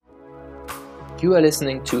You are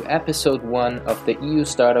listening to episode 1 of the EU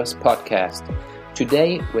Startups podcast.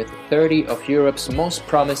 Today, with 30 of Europe's most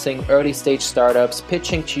promising early-stage startups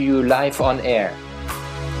pitching to you live on air.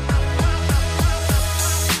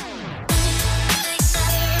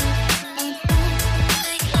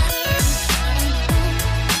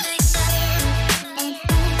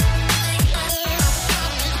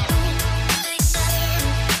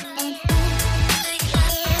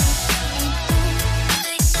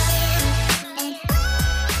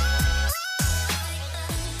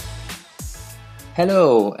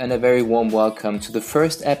 Hello and a very warm welcome to the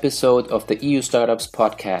first episode of the EU Startups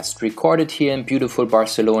podcast, recorded here in beautiful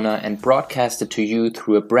Barcelona and broadcasted to you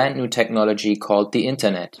through a brand new technology called the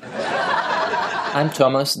Internet. I'm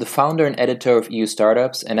Thomas, the founder and editor of EU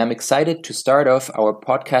Startups, and I'm excited to start off our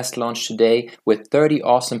podcast launch today with 30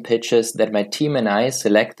 awesome pitches that my team and I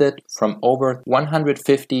selected from over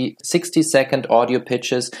 150 60-second audio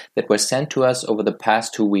pitches that were sent to us over the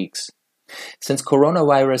past 2 weeks. Since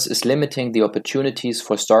coronavirus is limiting the opportunities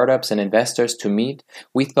for startups and investors to meet,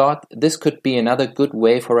 we thought this could be another good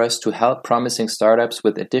way for us to help promising startups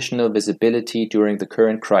with additional visibility during the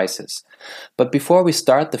current crisis. But before we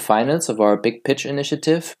start the finals of our Big Pitch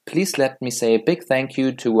initiative, please let me say a big thank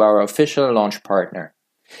you to our official launch partner.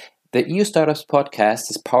 The EU Startups podcast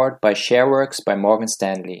is powered by ShareWorks by Morgan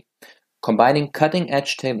Stanley. Combining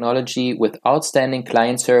cutting-edge technology with outstanding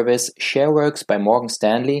client service, ShareWorks by Morgan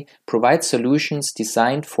Stanley provides solutions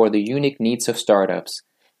designed for the unique needs of startups.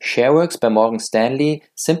 ShareWorks by Morgan Stanley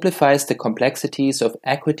simplifies the complexities of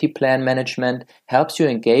equity plan management, helps you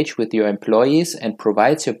engage with your employees, and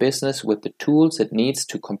provides your business with the tools it needs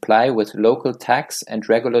to comply with local tax and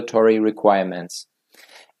regulatory requirements.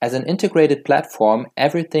 As an integrated platform,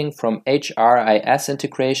 everything from HRIS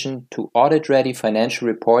integration to audit-ready financial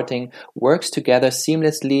reporting works together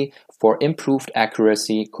seamlessly for improved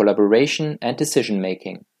accuracy, collaboration, and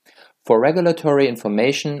decision-making. For regulatory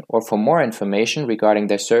information or for more information regarding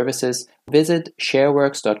their services, visit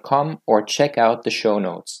shareworks.com or check out the show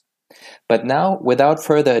notes. But now, without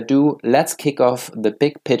further ado, let's kick off the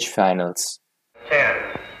Big Pitch finals. 10,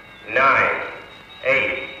 9,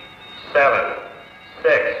 8, 7,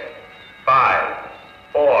 6, 5,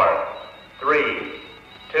 4, 3,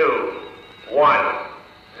 2, 1,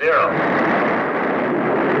 0.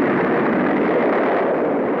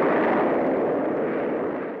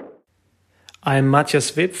 I'm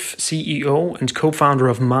Matthias Wipf, CEO and co-founder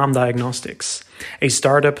of Mom Diagnostics, a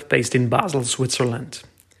startup based in Basel, Switzerland.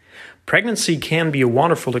 Pregnancy can be a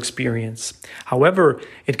wonderful experience. However,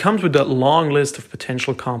 it comes with a long list of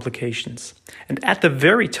potential complications. And at the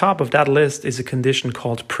very top of that list is a condition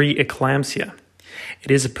called preeclampsia. It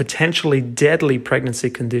is a potentially deadly pregnancy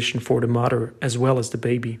condition for the mother as well as the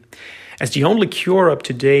baby, as the only cure up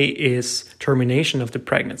to date is termination of the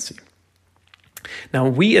pregnancy. Now,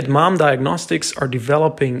 we at Mom Diagnostics are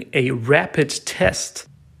developing a rapid test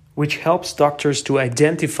which helps doctors to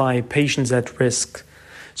identify patients at risk,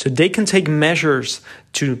 so they can take measures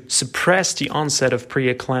to suppress the onset of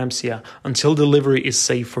preeclampsia until delivery is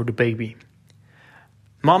safe for the baby.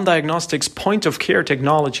 Mom Diagnostics point-of-care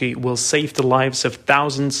technology will save the lives of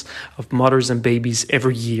thousands of mothers and babies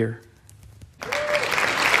every year.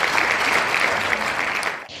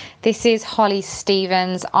 This is Holly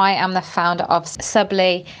Stevens. I am the founder of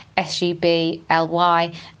Subly, SUBLY,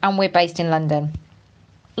 and we're based in London.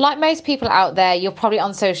 Like most people out there, you're probably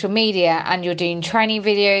on social media and you're doing training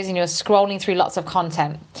videos and you're scrolling through lots of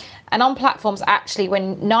content. And on platforms, actually,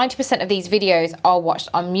 when 90% of these videos are watched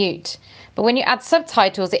on mute. But when you add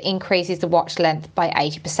subtitles, it increases the watch length by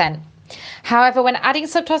 80%. However, when adding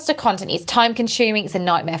subtitles to content, it's time consuming. It's a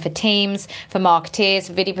nightmare for teams, for marketeers,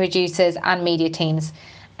 video producers, and media teams.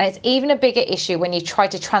 And it's even a bigger issue when you try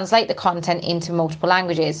to translate the content into multiple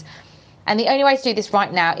languages. And the only way to do this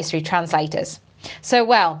right now is through translators.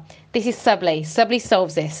 So, this is Subly. Subly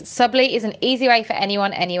solves this. Subly is an easy way for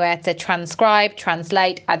anyone, anywhere to transcribe,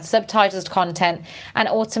 translate, add subtitles to content, and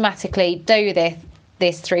automatically do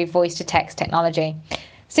this through voice-to-text technology.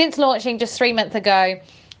 Since launching just 3 months ago,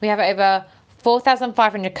 we have over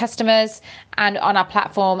 4,500 customers, and on our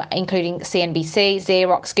platform, including CNBC,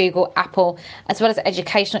 Xerox, Google, Apple, as well as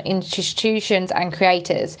educational institutions and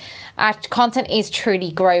creators. Our content is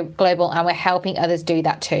truly global, and we're helping others do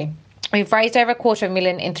that too. We've raised over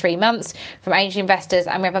 $250,000 in 3 months from angel investors,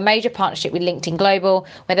 and we have a major partnership with LinkedIn Global,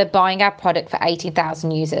 where they're buying our product for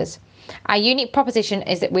 18,000 users. Our unique proposition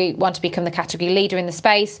is that we want to become the category leader in the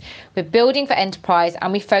space. We're building for enterprise,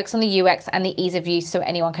 and we focus on the UX and the ease of use so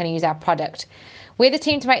anyone can use our product. We're the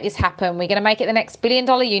team to make this happen. We're going to make it the next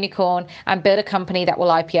billion-dollar unicorn and build a company that will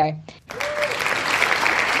IPO.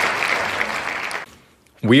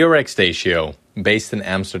 We are Xstatio, based in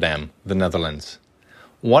Amsterdam, the Netherlands.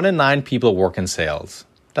 1 in 9 people work in sales.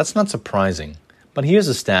 That's not surprising. But here's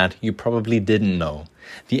a stat you probably didn't know.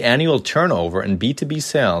 The annual turnover in B2B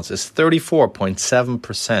sales is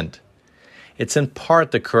 34.7%. It's in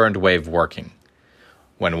part the current way of working.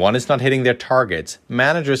 When one is not hitting their targets,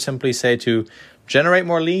 managers simply say to generate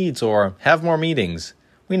more leads or have more meetings.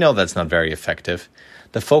 We know that's not very effective.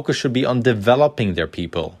 The focus should be on developing their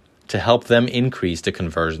people to help them increase the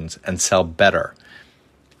conversions and sell better.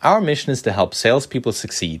 Our mission is to help salespeople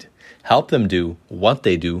succeed, help them do what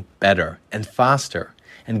they do better and faster,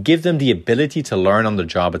 and give them the ability to learn on the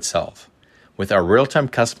job itself. With our real-time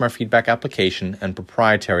customer feedback application and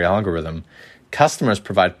proprietary algorithm, customers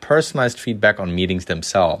provide personalized feedback on meetings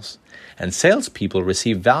themselves, and salespeople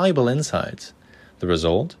receive valuable insights. The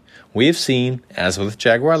result? We have seen, as with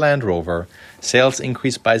Jaguar Land Rover, sales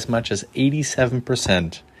increase by as much as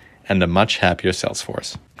 87% and a much happier sales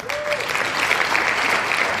force.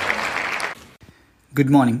 Good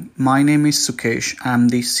morning. My name is Sukesh. I'm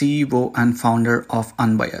the CEO and founder of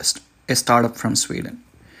Unbiased, a startup from Sweden.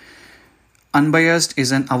 Unbiased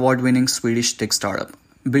is an award-winning Swedish tech startup,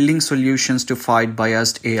 building solutions to fight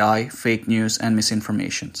biased AI, fake news, and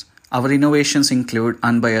misinformation. Our innovations include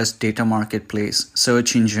unbiased data marketplace,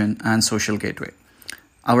 search engine, and social gateway.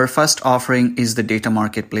 Our first offering is the data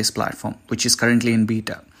marketplace platform, which is currently in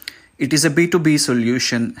beta. It is a B2B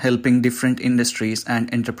solution helping different industries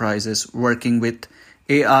and enterprises working with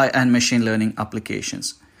AI and machine learning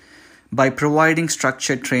applications by providing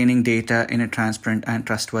structured training data in a transparent and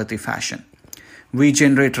trustworthy fashion. We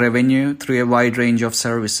generate revenue through a wide range of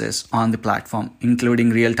services on the platform, including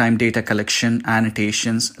real-time data collection,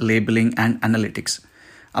 annotations, labeling, and analytics.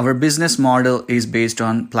 Our business model is based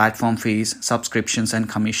on platform fees, subscriptions, and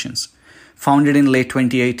commissions. Founded in late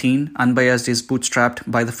 2018, Unbiased is bootstrapped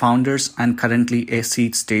by the founders and currently a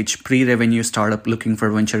seed stage pre-revenue startup looking for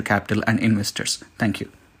venture capital and investors. Thank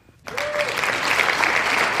you.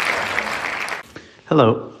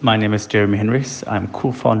 Hello, my name is Jeremy Henrichs. I'm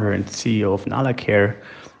co-founder and CEO of Nala Care,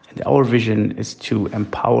 and our vision is to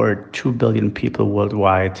empower 2 billion people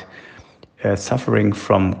worldwide suffering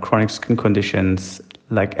from chronic skin conditions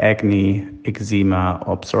like acne, eczema,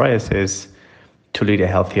 or psoriasis to lead a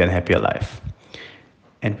healthier and happier life.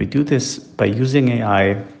 And we do this by using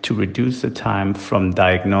AI to reduce the time from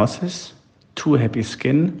diagnosis to happy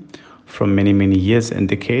skin from many, many years and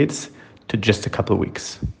decades to just a couple of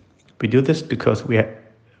weeks. We do this because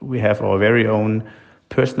we have our very own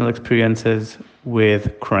personal experiences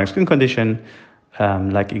with chronic skin condition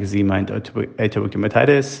like eczema and atopic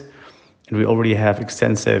dermatitis. And we already have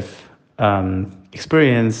extensive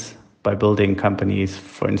experience by building companies,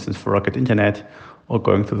 for instance, for Rocket Internet, or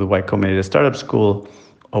going through the Y Combinator Startup School,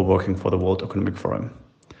 or working for the World Economic Forum.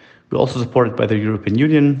 We're also supported by the European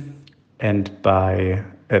Union and by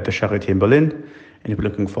the Charité in Berlin, and we're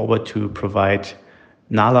looking forward to provide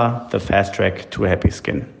Nala the fast track to a happy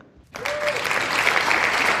skin.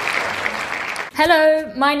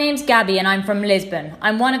 Hello, my name's Gabby and I'm from Lisbon.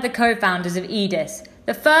 I'm one of the co-founders of Edis,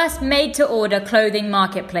 the first made-to-order clothing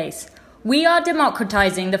marketplace. We are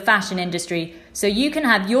democratizing the fashion industry so you can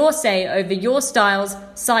have your say over your styles,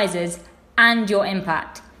 sizes, and your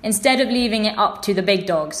impact, instead of leaving it up to the big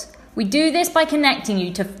dogs. We do this by connecting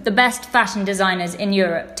you to the best fashion designers in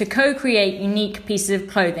Europe to co-create unique pieces of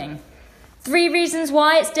clothing. 3 reasons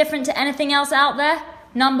why it's different to anything else out there.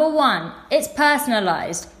 Number 1, it's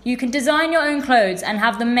personalized. You can design your own clothes and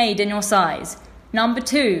have them made in your size. Number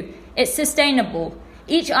 2, it's sustainable.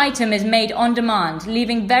 Each item is made on demand,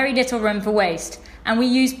 leaving very little room for waste, and we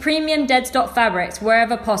use premium dead stock fabrics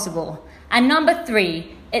wherever possible. And number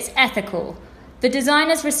 3, it's ethical. The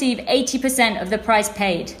designers receive 80% of the price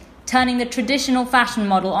paid, turning the traditional fashion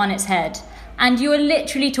model on its head. And you are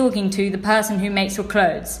literally talking to the person who makes your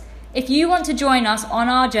clothes. If you want to join us on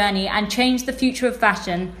our journey and change the future of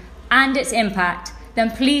fashion and its impact,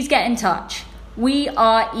 then please get in touch. We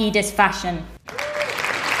are Edis Fashion.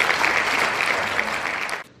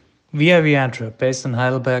 We are Viantra, based in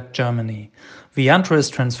Heidelberg, Germany. Viantra is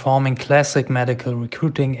transforming classic medical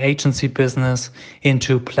recruiting agency business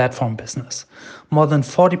into platform business. More than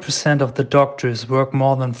 40% of the doctors work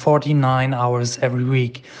more than 49 hours every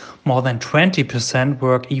week. More than 20%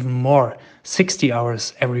 work even more, 60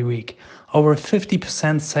 hours every week. Over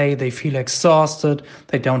 50% say they feel exhausted,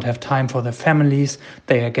 they don't have time for their families,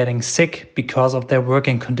 they are getting sick because of their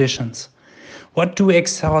working conditions. What do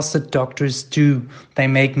exhausted doctors do? They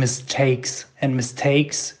make mistakes, and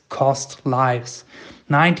mistakes cost lives.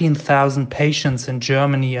 19,000 patients in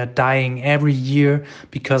Germany are dying every year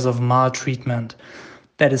because of maltreatment.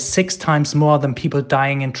 That is 6 times more than people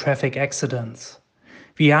dying in traffic accidents.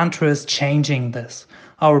 Viantra is changing this.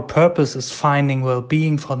 Our purpose is finding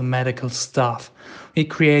well-being for the medical staff. We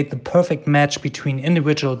create the perfect match between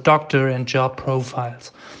individual doctor and job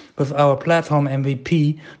profiles. With our platform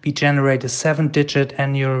MVP, we generate a 7-digit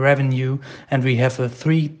annual revenue and we have a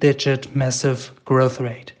 3-digit massive growth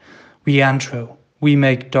rate. Viantro, we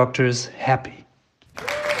make doctors happy.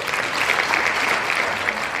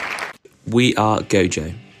 We are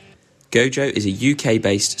Gojo. Gojo is a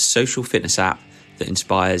UK-based social fitness app that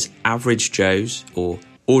inspires average Joes or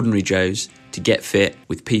ordinary Joes to get fit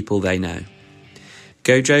with people they know.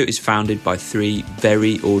 Gojo is founded by 3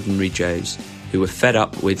 very ordinary Joes who are fed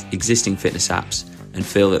up with existing fitness apps and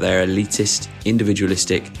feel that they're elitist,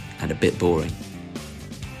 individualistic, and a bit boring.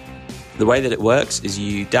 The way that it works is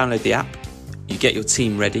you download the app, you get your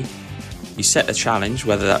team ready, you set a challenge,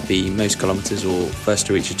 whether that be most kilometres or first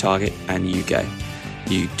to reach a target, and you go.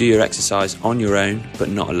 You do your exercise on your own, but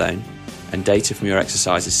not alone, and data from your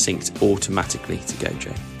exercise is synced automatically to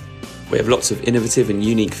Gojo. We have lots of innovative and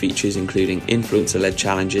unique features, including influencer-led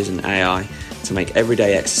challenges and AI, to make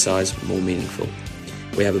everyday exercise more meaningful.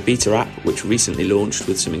 We have a beta app which recently launched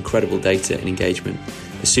with some incredible data and engagement,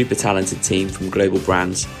 a super talented team from global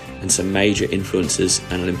brands, and some major influencers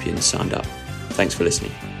and Olympians signed up. Thanks for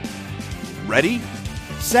listening. Ready,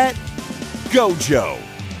 set, Gojo!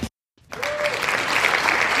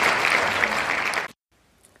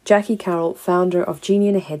 Jackie Carroll, founder of Genie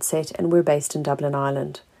in a Headset, and we're based in Dublin,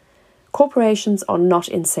 Ireland. Corporations are not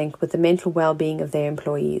in sync with the mental well-being of their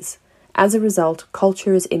employees. As a result,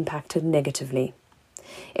 culture is impacted negatively.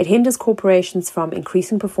 It hinders corporations from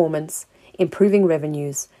increasing performance, improving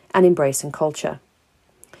revenues, and embracing culture.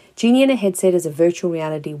 Genie in a Headset is a virtual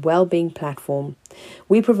reality well-being platform.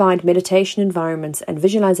 We provide meditation environments and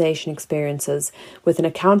visualization experiences with an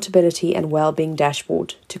accountability and well-being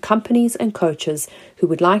dashboard to companies and coaches who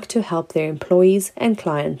would like to help their employees and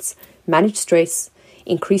clients manage stress,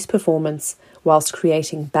 increase performance, whilst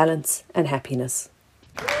creating balance and happiness.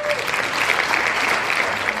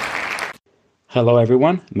 Hello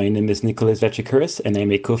everyone, my name is Nicholas Vachikouris and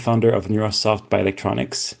I'm a co-founder of Neurosoft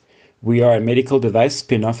Bioelectronics. We are a medical device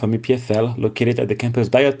spin-off from EPFL located at the Campus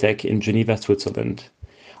Biotech in Geneva, Switzerland.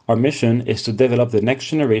 Our mission is to develop the next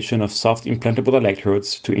generation of soft implantable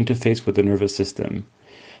electrodes to interface with the nervous system.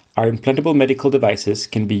 Our implantable medical devices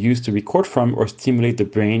can be used to record from or stimulate the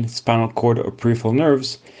brain, spinal cord, or peripheral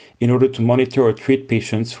nerves in order to monitor or treat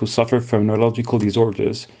patients who suffer from neurological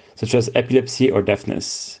disorders such as epilepsy or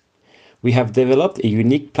deafness. We have developed a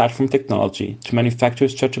unique platform technology to manufacture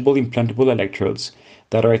stretchable implantable electrodes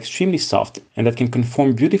that are extremely soft and that can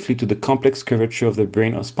conform beautifully to the complex curvature of the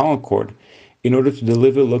brain or spinal cord in order to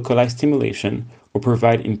deliver localized stimulation or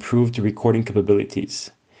provide improved recording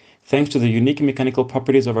capabilities. Thanks to the unique mechanical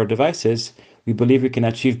properties of our devices, we believe we can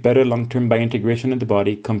achieve better long-term biointegration in the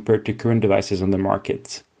body compared to current devices on the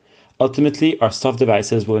market. Ultimately, our soft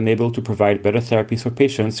devices will enable to provide better therapies for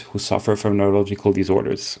patients who suffer from neurological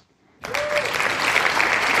disorders.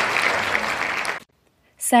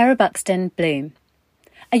 Sarah Buxton, Bloom.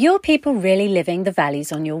 Are your people really living the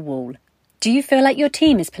values on your wall? Do you feel like your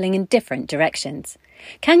team is pulling in different directions?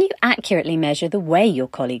 Can you accurately measure the way your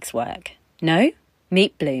colleagues work? No?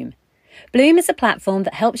 Meet Bloom. Bloom is a platform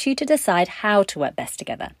that helps you to decide how to work best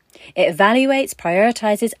together. It evaluates,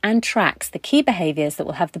 prioritizes, and tracks the key behaviors that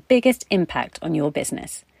will have the biggest impact on your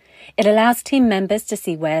business. It allows team members to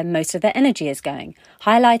see where most of their energy is going,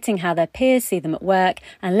 highlighting how their peers see them at work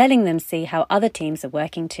and letting them see how other teams are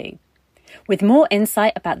working too. With more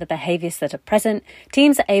insight about the behaviors that are present,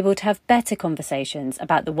 teams are able to have better conversations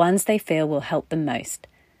about the ones they feel will help them most.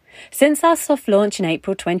 Since our soft launch in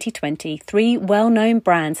April 2020, 3 well-known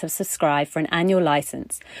brands have subscribed for an annual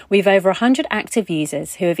license. We've over 100 active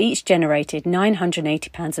users who have each generated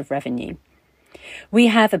 £980 of revenue. We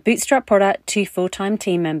have a bootstrap product, 2 full-time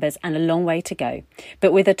team members, and a long way to go.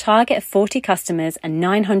 But with a target of 40 customers and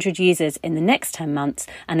 900 users in the next 10 months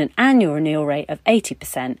and an annual renewal rate of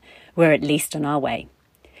 80%, we're at least on our way.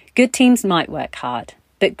 Good teams might work hard,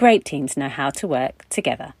 but great teams know how to work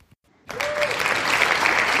together.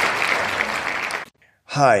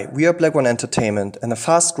 Hi, we are Black One Entertainment and a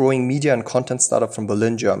fast-growing media and content startup from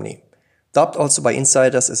Berlin, Germany. Dubbed also by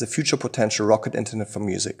insiders as a future potential rocket internet for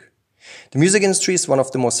music. The music industry is one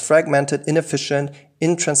of the most fragmented, inefficient,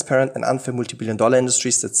 intransparent and unfair multi-billion-dollar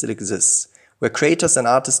industries that still exists, where creators and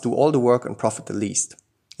artists do all the work and profit the least.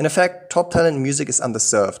 In effect, top talent in music is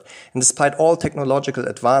underserved, and despite all technological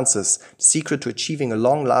advances, the secret to achieving a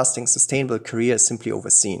long-lasting, sustainable career is simply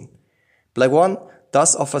overseen. Black One,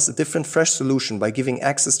 thus offers a different, fresh solution by giving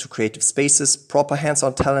access to creative spaces, proper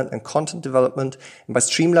hands-on talent and content development, and by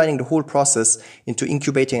streamlining the whole process into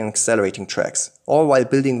incubating and accelerating tracks, all while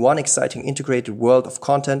building one exciting integrated world of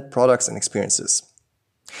content, products, and experiences.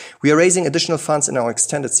 We are raising additional funds in our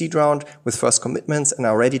extended seed round with first commitments and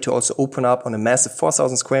are ready to also open up on a massive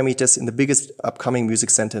 4,000 square meters in the biggest upcoming music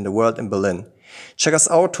center in the world in Berlin. Check us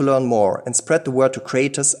out to learn more and spread the word to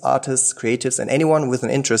creators, artists, creatives, and anyone with an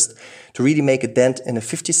interest to really make a dent in a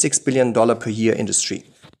 $56 billion per year industry.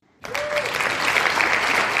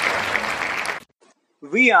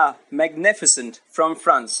 We are magnificent from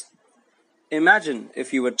France. Imagine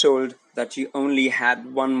if you were told that you only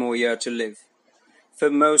had one more year to live. For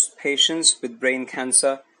most patients with brain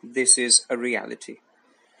cancer, this is a reality.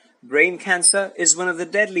 Brain cancer is one of the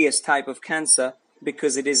deadliest type of cancer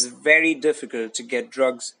because it is very difficult to get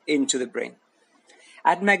drugs into the brain.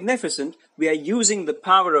 At Magnificent, we are using the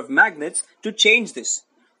power of magnets to change this.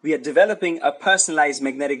 We are developing a personalized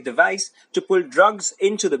magnetic device to pull drugs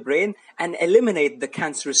into the brain and eliminate the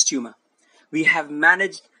cancerous tumor. We have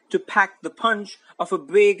managed to pack the punch of a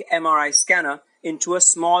big MRI scanner into a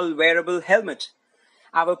small wearable helmet.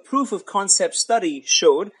 Our proof of concept study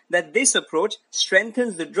showed that this approach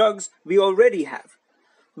strengthens the drugs we already have.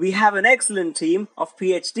 We have an excellent team of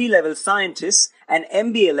PhD level scientists and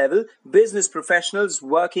MBA level business professionals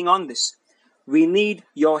working on this. We need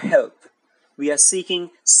your help. We are seeking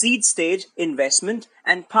seed stage investment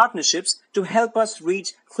and partnerships to help us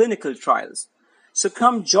reach clinical trials. So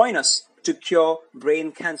come join us to cure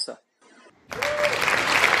brain cancer.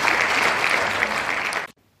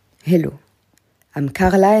 Hello. I'm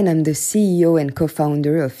Carla and I'm the CEO and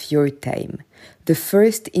co-founder of YourTime, the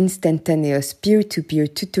first instantaneous peer-to-peer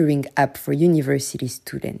tutoring app for university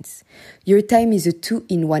students. YourTime is a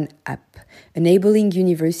 2-in-1 app, enabling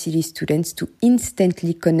university students to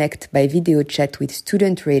instantly connect by video chat with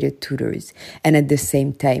student-rated tutors, and at the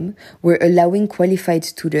same time, we're allowing qualified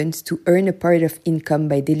students to earn a part of income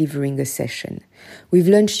by delivering a session. We've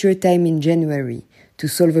launched YourTime in January to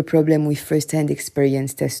solve a problem we first-hand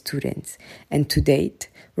experienced as students, and to date,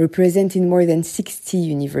 we're present in more than 60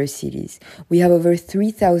 universities. We have over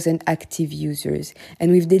 3,000 active users,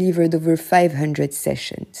 and we've delivered over 500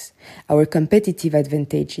 sessions. Our competitive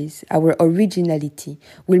advantages, our originality,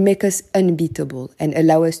 will make us unbeatable and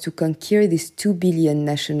allow us to conquer this 2 billion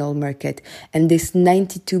national market and this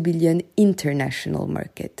 92 billion international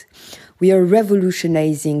market. We are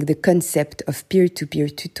revolutionizing the concept of peer-to-peer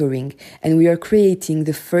tutoring, and we are creating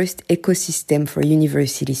the first ecosystem for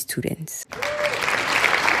university students.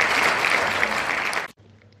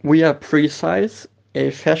 We are Precise,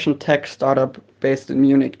 a fashion tech startup based in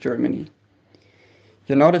Munich, Germany.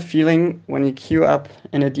 You know the feeling when you queue up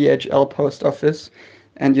in a DHL post office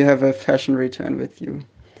and you have a fashion return with you.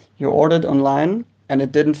 You ordered online and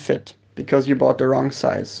it didn't fit because you bought the wrong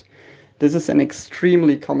size. This is an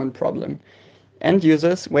extremely common problem. End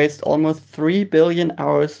users waste almost 3 billion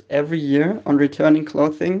hours every year on returning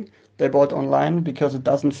clothing they bought online because it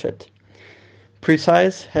doesn't fit.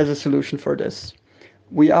 Precise has a solution for this.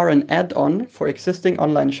 We are an add-on for existing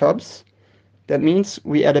online shops. That means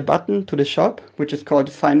we add a button to the shop, which is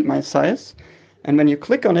called Find My Size. And when you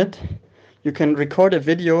click on it, you can record a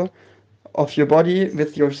video of your body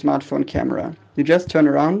with your smartphone camera. You just turn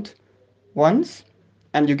around once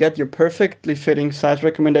and you get your perfectly fitting size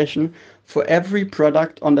recommendation for every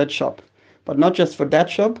product on that shop. But not just for that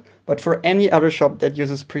shop, but for any other shop that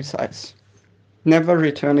uses Precise. Never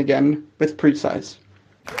return again with Precise.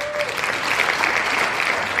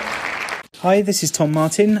 Hi, this is Tom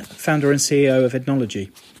Martin, founder and CEO of Ednology.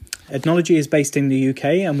 Ednology is based in the UK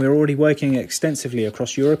and we're already working extensively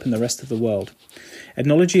across Europe and the rest of the world.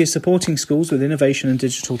 Ednology is supporting schools with innovation and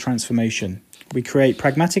digital transformation. We create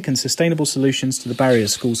pragmatic and sustainable solutions to the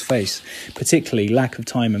barriers schools face, particularly lack of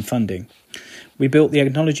time and funding. We built the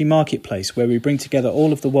Ednology Marketplace, where we bring together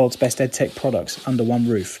all of the world's best edtech products under one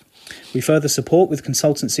roof. We further support with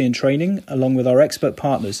consultancy and training, along with our expert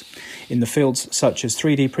partners in the fields such as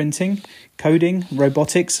 3D printing, coding,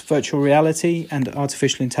 robotics, virtual reality, and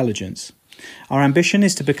artificial intelligence. Our ambition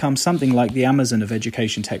is to become something like the Amazon of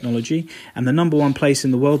education technology and the number one place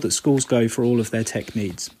in the world that schools go for all of their tech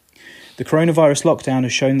needs. The coronavirus lockdown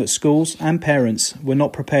has shown that schools and parents were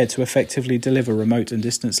not prepared to effectively deliver remote and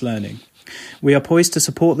distance learning. We are poised to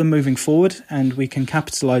support them moving forward, and we can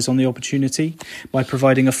capitalise on the opportunity by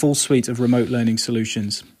providing a full suite of remote learning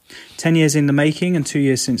solutions. 10 years in the making and 2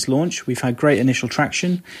 years since launch, we've had great initial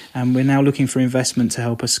traction, and we're now looking for investment to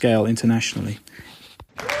help us scale internationally.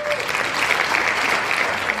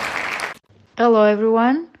 Hello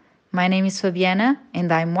everyone, my name is Fabiana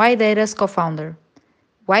and I'm YData's co-founder.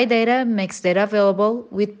 Why data makes data available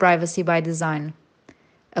with privacy by design.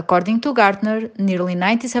 According to Gartner, nearly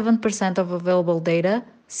 97% of available data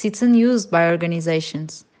sits unused by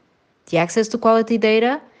organizations. The access to quality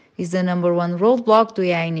data is the number one roadblock to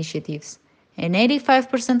AI initiatives, and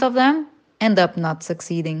 85% of them end up not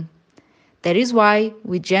succeeding. That is why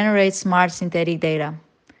we generate smart synthetic data.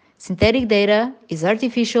 Synthetic data is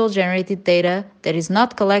artificial generated data that is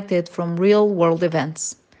not collected from real-world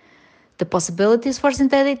events. The possibilities for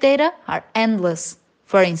synthetic data are endless.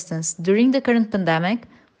 For instance, during the current pandemic,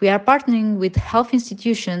 we are partnering with health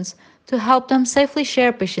institutions to help them safely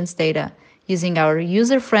share patients' data using our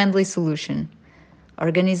user-friendly solution.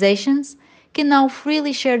 Organizations can now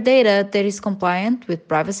freely share data that is compliant with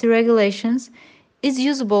privacy regulations, is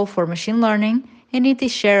usable for machine learning, and it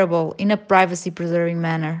is shareable in a privacy-preserving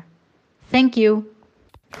manner. Thank you.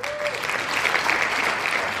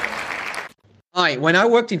 Hi, when I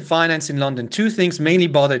worked in finance in London, two things mainly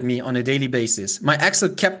bothered me on a daily basis. My Excel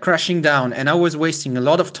kept crashing down and I was wasting a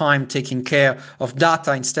lot of time taking care of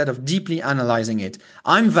data instead of deeply analyzing it.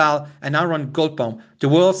 I'm Val and I run Goldbaum, the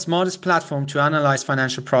world's smartest platform to analyze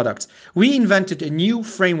financial products. We invented a new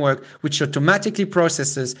framework which automatically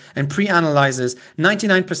processes and pre-analyzes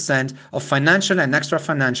 99% of financial and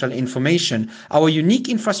extra-financial information. Our unique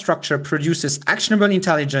infrastructure produces actionable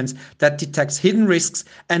intelligence that detects hidden risks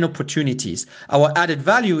and opportunities. Our added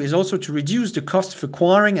value is also to reduce the cost of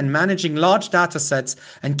acquiring and managing large data sets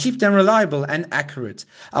and keep them reliable and accurate.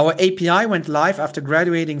 Our API went live after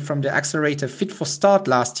graduating from the accelerator Fit for Start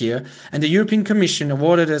last year, and the European Commission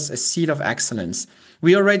awarded us a seal of excellence.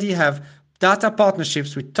 We already have data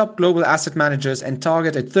partnerships with top global asset managers and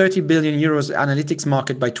target a 30 billion euros analytics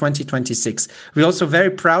market by 2026. We're also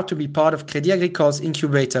very proud to be part of Crédit Agricole's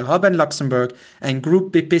incubator hub in Luxembourg and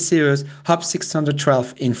Groupe BPCE's hub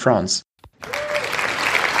 612 in France.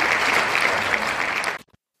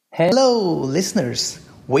 Hello listeners,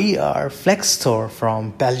 we are Flexstore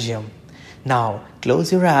from Belgium. Now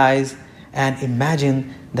close your eyes and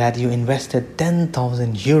imagine that you invested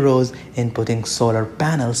 10,000 euros in putting solar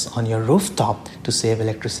panels on your rooftop to save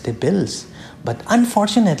electricity bills. But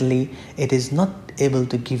unfortunately, it is not able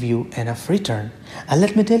to give you enough return. And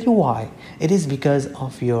let me tell you why. It is because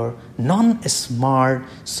of your non-smart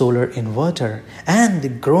solar inverter and the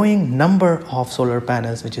growing number of solar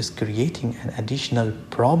panels, which is creating an additional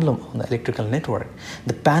problem on the electrical network.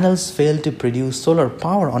 The panels fail to produce solar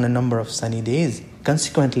power on a number of sunny days.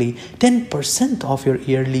 Consequently, 10% of your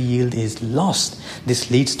yearly yield is lost.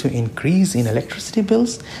 This leads to increase in electricity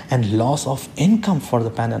bills and loss of income for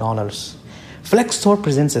the panel owners. Flexstore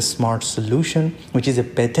presents a smart solution, which is a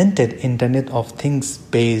patented Internet of Things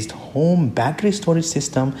based home battery storage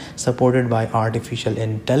system supported by artificial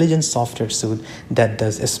intelligence software suite that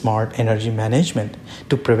does a smart energy management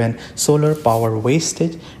to prevent solar power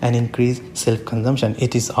wastage and increase self-consumption.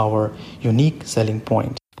 It is our unique selling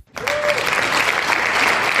point.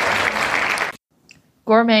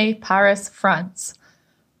 Gourmet, Paris, France.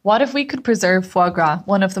 What if we could preserve foie gras,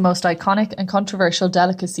 one of the most iconic and controversial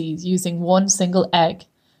delicacies, using one single egg?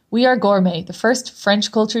 We are Gourmet, the first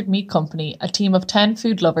French-cultured meat company, a team of 10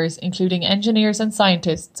 food lovers, including engineers and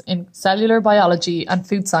scientists in cellular biology and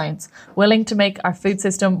food science, willing to make our food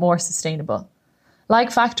system more sustainable.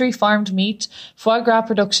 Like factory-farmed meat, foie gras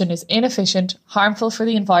production is inefficient, harmful for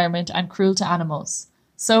the environment, and cruel to animals.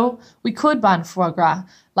 So, we could ban foie gras,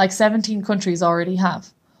 like 17 countries already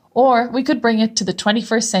have. Or we could bring it to the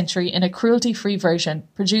 21st century in a cruelty-free version,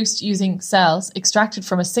 produced using cells extracted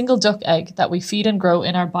from a single duck egg that we feed and grow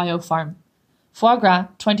in our biofarm. Foie gras,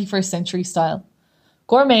 21st century style.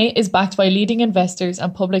 Gourmet is backed by leading investors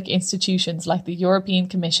and public institutions like the European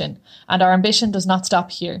Commission, and our ambition does not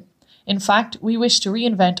stop here. In fact, we wish to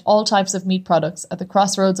reinvent all types of meat products at the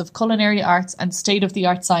crossroads of culinary arts and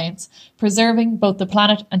state-of-the-art science, preserving both the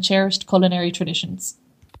planet and cherished culinary traditions.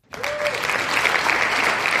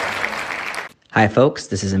 Hi folks,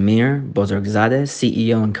 this is Amir Bozorgzadeh,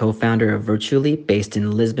 CEO and co-founder of Virtually, based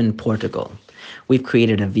in Lisbon, Portugal. We've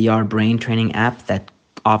created a VR brain training app that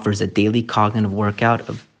offers a daily cognitive workout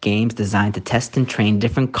of games designed to test and train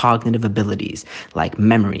different cognitive abilities like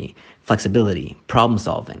memory, flexibility, problem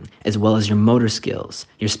solving, as well as your motor skills,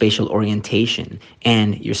 your spatial orientation,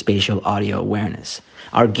 and your spatial audio awareness.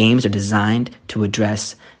 Our games are designed to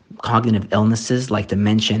address cognitive illnesses like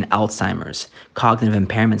dementia and Alzheimer's, cognitive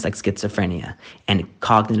impairments like schizophrenia, and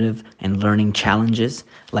cognitive and learning challenges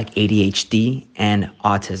like ADHD and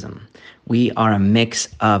autism. We are a mix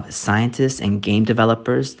of scientists and game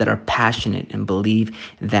developers that are passionate and believe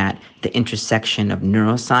that the intersection of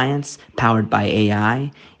neuroscience powered by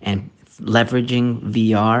AI and leveraging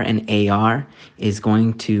VR and AR is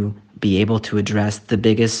going to be able to address the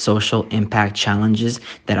biggest social impact challenges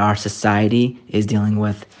that our society is dealing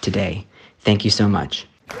with today. Thank you so much.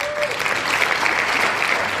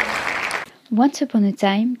 Once upon a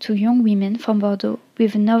time, two young women from Bordeaux,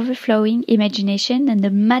 with an overflowing imagination and a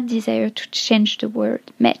mad desire to change the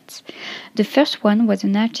world, met. The first one was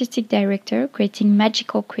an artistic director creating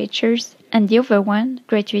magical creatures, and the other one,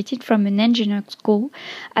 graduated from an engineering school,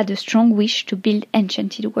 had a strong wish to build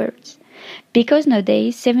enchanted worlds. Because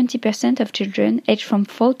nowadays 70% of children aged from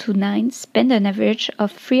 4 to 9 spend an average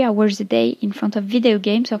of 3 hours a day in front of video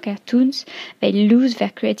games or cartoons, they lose their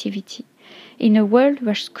creativity. In a world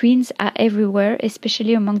where screens are everywhere,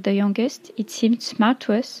 especially among the youngest, it seems smart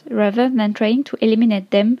to us, rather than trying to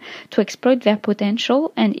eliminate them, to exploit their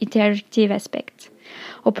potential and interactive aspects.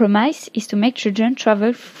 Our promise is to make children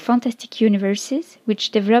travel through fantastic universes,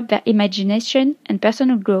 which develop their imagination and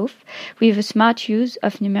personal growth with a smart use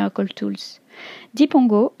of numerical tools.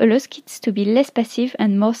 Dipongo allows kids to be less passive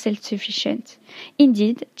and more self-sufficient.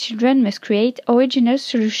 Indeed, children must create original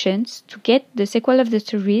solutions to get the sequel of the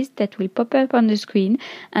stories that will pop up on the screen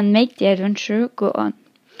and make the adventure go on.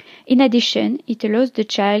 In addition, it allows the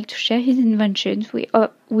child to share his inventions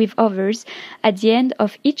with others at the end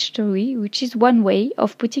of each story, which is one way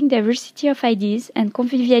of putting diversity of ideas and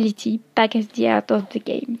conviviality back at the heart of the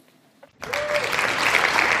game.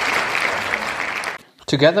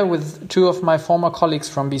 Together with two of my former colleagues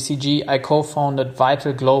from BCG, I co-founded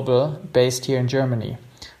Vital Global, based here in Germany.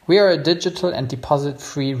 We are a digital and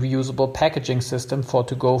deposit-free reusable packaging system for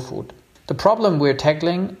to-go food. The problem we're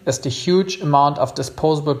tackling is the huge amount of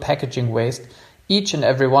disposable packaging waste each and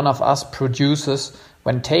every one of us produces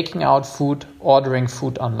when taking out food, ordering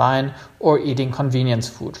food online, or eating convenience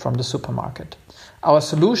food from the supermarket. Our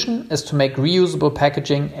solution is to make reusable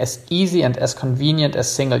packaging as easy and as convenient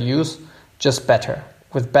as single use, just better,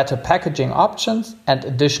 with better packaging options and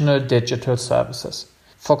additional digital services.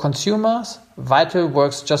 For consumers, Vital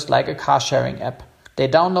works just like a car-sharing app. They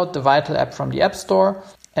download the Vital app from the App Store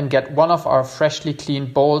and get one of our freshly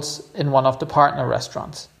cleaned bowls in one of the partner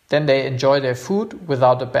restaurants. Then they enjoy their food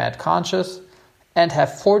without a bad conscience and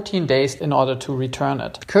have 14 days in order to return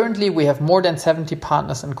it. Currently, we have more than 70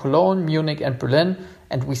 partners in Cologne, Munich and Berlin,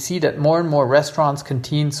 and we see that more and more restaurants,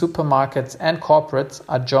 canteens, supermarkets and corporates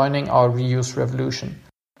are joining our reuse revolution.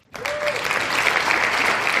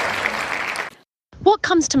 What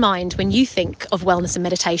comes to mind when you think of wellness and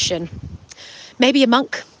meditation? Maybe a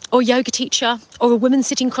monk or yoga teacher or a woman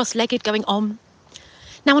sitting cross-legged going om.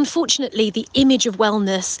 Now, unfortunately, the image of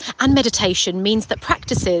wellness and meditation means that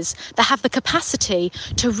practices that have the capacity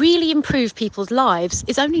to really improve people's lives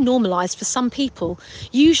is only normalised for some people,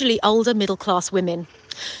 usually older middle-class women.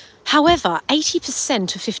 However,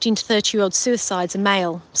 80% of 15 to 30-year-old suicides are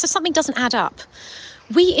male, so something doesn't add up.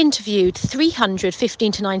 We interviewed 300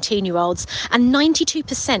 15 to 19-year-olds and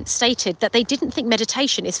 92% stated that they didn't think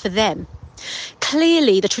meditation is for them.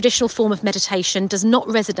 Clearly, the traditional form of meditation does not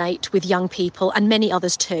resonate with young people and many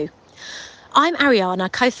others too. I'm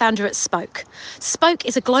Ariana, co-founder at Spoke. Spoke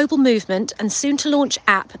is a global movement and soon-to-launch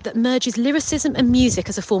app that merges lyricism and music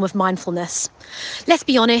as a form of mindfulness. Let's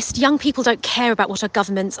be honest, young people don't care about what our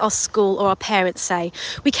governments, our school or our parents say.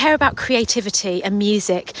 We care about creativity and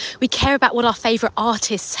music. We care about what our favourite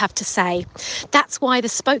artists have to say. That's why the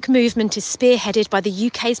Spoke movement is spearheaded by the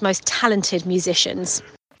UK's most talented musicians.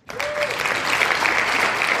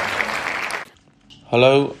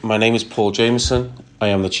 Hello, my name is Paul Jameson. I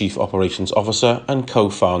am the Chief Operations Officer and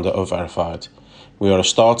co-founder of Verified. We are a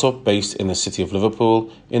startup based in the city of Liverpool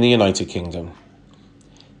in the United Kingdom.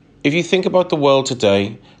 If you think about the world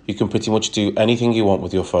today, you can pretty much do anything you want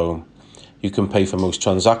with your phone. You can pay for most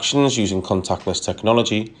transactions using contactless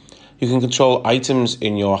technology. You can control items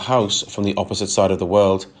in your house from the opposite side of the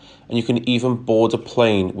world, and you can even board a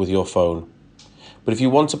plane with your phone. But if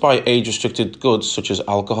you want to buy age-restricted goods such as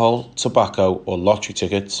alcohol, tobacco or lottery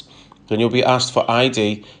tickets, then you'll be asked for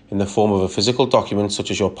ID in the form of a physical document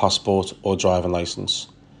such as your passport or driving licence.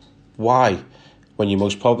 Why? When you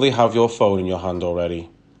most probably have your phone in your hand already.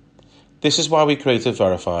 This is why we created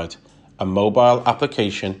Verified, a mobile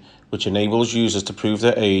application which enables users to prove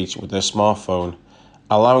their age with their smartphone,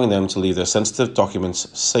 allowing them to leave their sensitive documents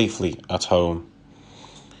safely at home.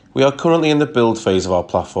 We are currently in the build phase of our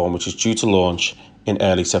platform, which is due to launch in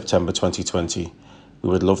early September 2020. We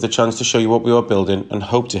would love the chance to show you what we are building and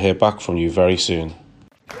hope to hear back from you very soon.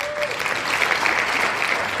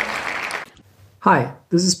 Hi,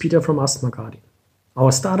 this is Peter from Asthma Guardian.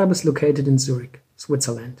 Our startup is located in Zurich,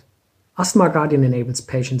 Switzerland. Asthma Guardian enables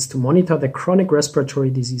patients to monitor their chronic respiratory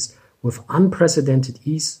disease with unprecedented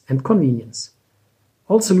ease and convenience.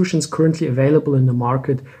 All solutions currently available in the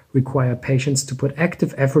market require patients to put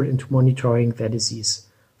active effort into monitoring their disease,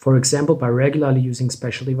 for example by regularly using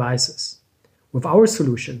special devices. With our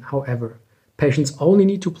solution, however, patients only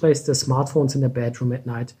need to place their smartphones in their bedroom at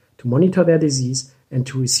night to monitor their disease and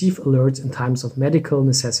to receive alerts in times of medical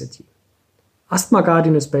necessity. Asthma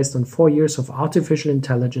Guardian is based on 4 years of artificial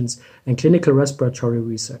intelligence and clinical respiratory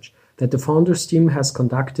research that the founders team has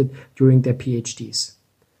conducted during their PhDs.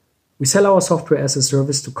 We sell our software as a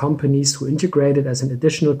service to companies who integrate it as an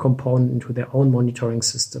additional component into their own monitoring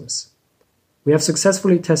systems. We have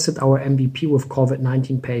successfully tested our MVP with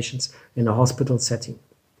COVID-19 patients in a hospital setting.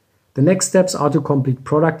 The next steps are to complete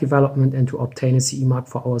product development and to obtain a CE mark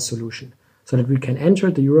for our solution, so that we can enter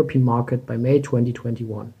the European market by May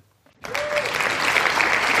 2021.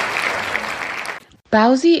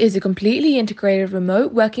 Bowsy is a completely integrated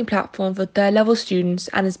remote working platform for third-level students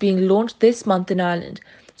and is being launched this month in Ireland,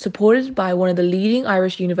 supported by one of the leading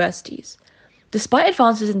Irish universities. Despite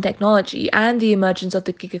advances in technology and the emergence of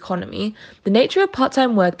the gig economy, the nature of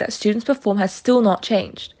part-time work that students perform has still not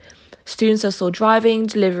changed. Students are still driving,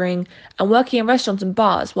 delivering, and working in restaurants and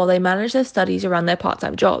bars while they manage their studies around their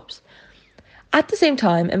part-time jobs. At the same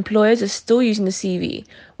time, employers are still using the CV,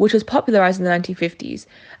 which was popularized in the 1950s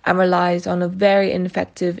and relies on a very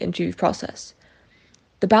ineffective interview process.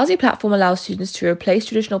 The Bowsy platform allows students to replace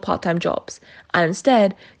traditional part-time jobs and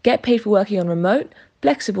instead get paid for working on remote,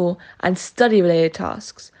 flexible, and study-related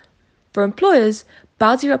tasks. For employers,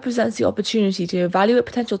 Bowsy represents the opportunity to evaluate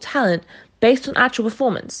potential talent based on actual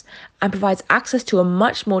performance and provides access to a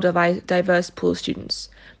much more diverse pool of students,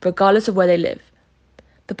 regardless of where they live.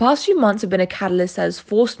 The past few months have been a catalyst that has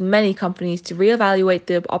forced many companies to reevaluate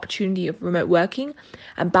the opportunity of remote working,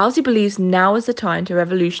 and Bowsy believes now is the time to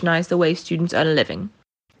revolutionize the way students earn a living.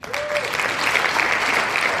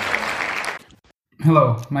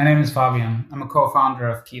 Hello, my name is Fabian. I'm a co-founder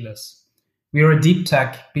of Keyless. We are a deep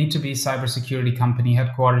tech B2B cybersecurity company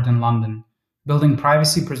headquartered in London, building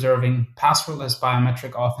privacy-preserving, passwordless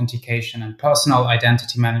biometric authentication and personal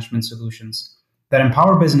identity management solutions that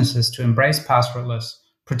empower businesses to embrace passwordless,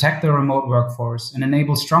 protect their remote workforce, and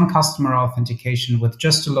enable strong customer authentication with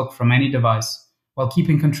just a look from any device, while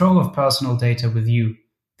keeping control of personal data with you,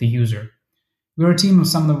 the user. We are a team of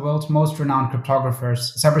some of the world's most renowned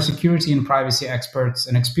cryptographers, cybersecurity and privacy experts,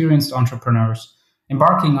 and experienced entrepreneurs,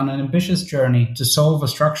 embarking on an ambitious journey to solve a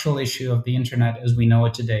structural issue of the internet as we know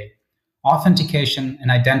it today. Authentication and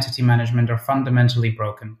identity management are fundamentally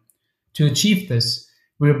broken. To achieve this,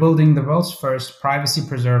 we are building the world's first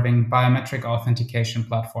privacy-preserving biometric authentication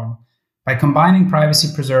platform. By combining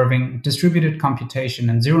privacy-preserving, distributed computation,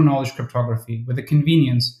 and zero-knowledge cryptography with the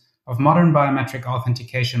convenience of modern biometric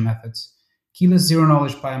authentication methods, Keyless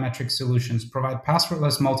zero-knowledge biometric solutions provide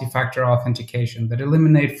passwordless multi-factor authentication that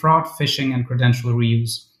eliminate fraud, phishing, and credential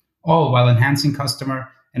reuse, all while enhancing customer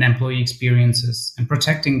and employee experiences and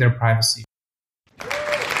protecting their privacy.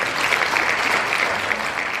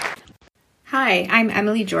 Hi, I'm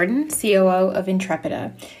Emily Jordan, COO of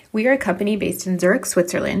Intrepida. We are a company based in Zurich,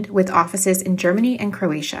 Switzerland, with offices in Germany and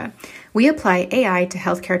Croatia. We apply AI to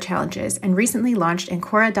healthcare challenges and recently launched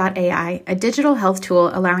Encora.ai, a digital health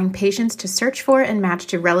tool allowing patients to search for and match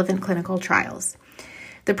to relevant clinical trials.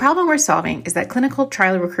 The problem we're solving is that clinical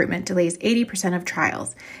trial recruitment delays 80% of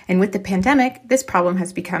trials, and with the pandemic, this problem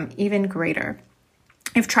has become even greater.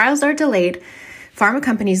 If trials are delayed, pharma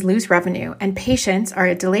companies lose revenue, and patients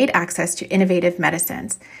are delayed access to innovative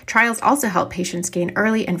medicines. Trials also help patients gain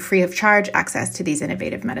early and free of charge access to these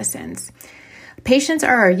innovative medicines. Patients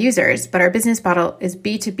are our users, but our business model is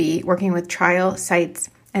B2B, working with trial sites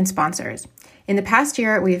and sponsors. In the past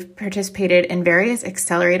year, we've participated in various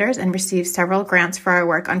accelerators and received several grants for our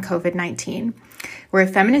work on COVID-19. We're a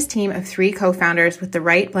feminist team of 3 co-founders with the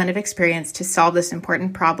right blend of experience to solve this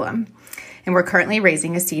important problem, and we're currently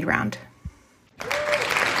raising a seed round.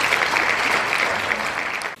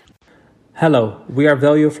 Hello, we are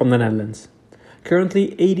Value from the Netherlands.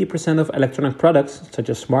 Currently, 80% of electronic products, such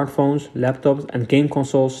as smartphones, laptops, and game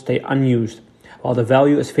consoles, stay unused, while the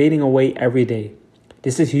value is fading away every day.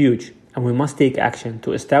 This is huge, and we must take action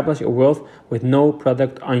to establish a world with no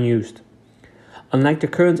product unused. Unlike the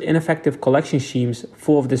current ineffective collection schemes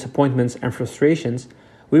full of disappointments and frustrations,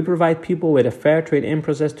 we provide people with a fair trade-in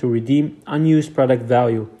process to redeem unused product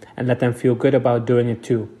value and let them feel good about doing it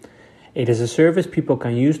too. It is a service people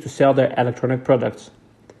can use to sell their electronic products.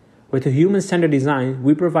 With a human-centered design,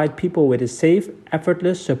 we provide people with a safe,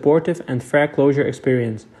 effortless, supportive, and fair closure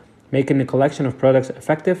experience, making the collection of products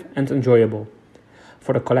effective and enjoyable.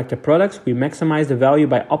 For the collected products, we maximize the value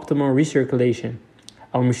by optimal recirculation.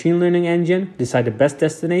 Our machine learning engine decides the best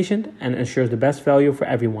destination and ensures the best value for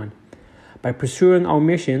everyone. By pursuing our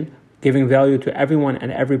mission, giving value to everyone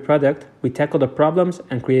and every product, we tackle the problems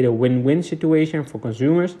and create a win-win situation for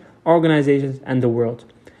consumers, organizations, and the world.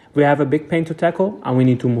 We have a big pain to tackle, and we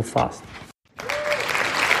need to move fast.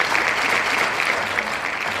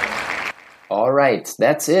 All right,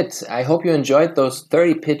 that's it. I hope you enjoyed those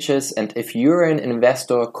 30 pitches, and if you're an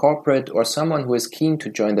investor, corporate, or someone who is keen to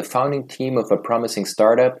join the founding team of a promising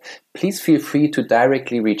startup, please feel free to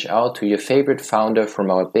directly reach out to your favorite founder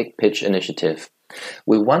from our Big Pitch initiative.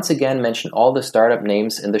 We'll once again mention all the startup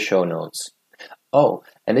names in the show notes. Oh,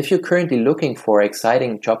 and if you're currently looking for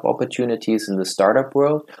exciting job opportunities in the startup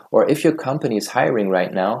world, or if your company is hiring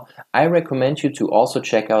right now, I recommend you to also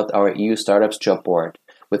check out our EU Startups job board,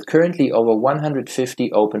 with currently over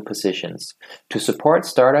 150 open positions. To support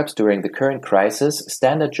startups during the current crisis,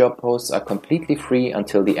 standard job posts are completely free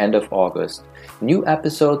until the end of August. New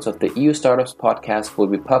episodes of the EU Startups podcast will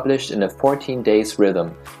be published in a 14 days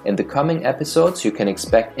rhythm. In the coming episodes, you can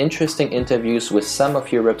expect interesting interviews with some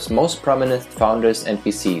of Europe's most prominent founders and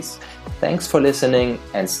VCs. Thanks for listening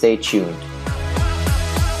and stay tuned.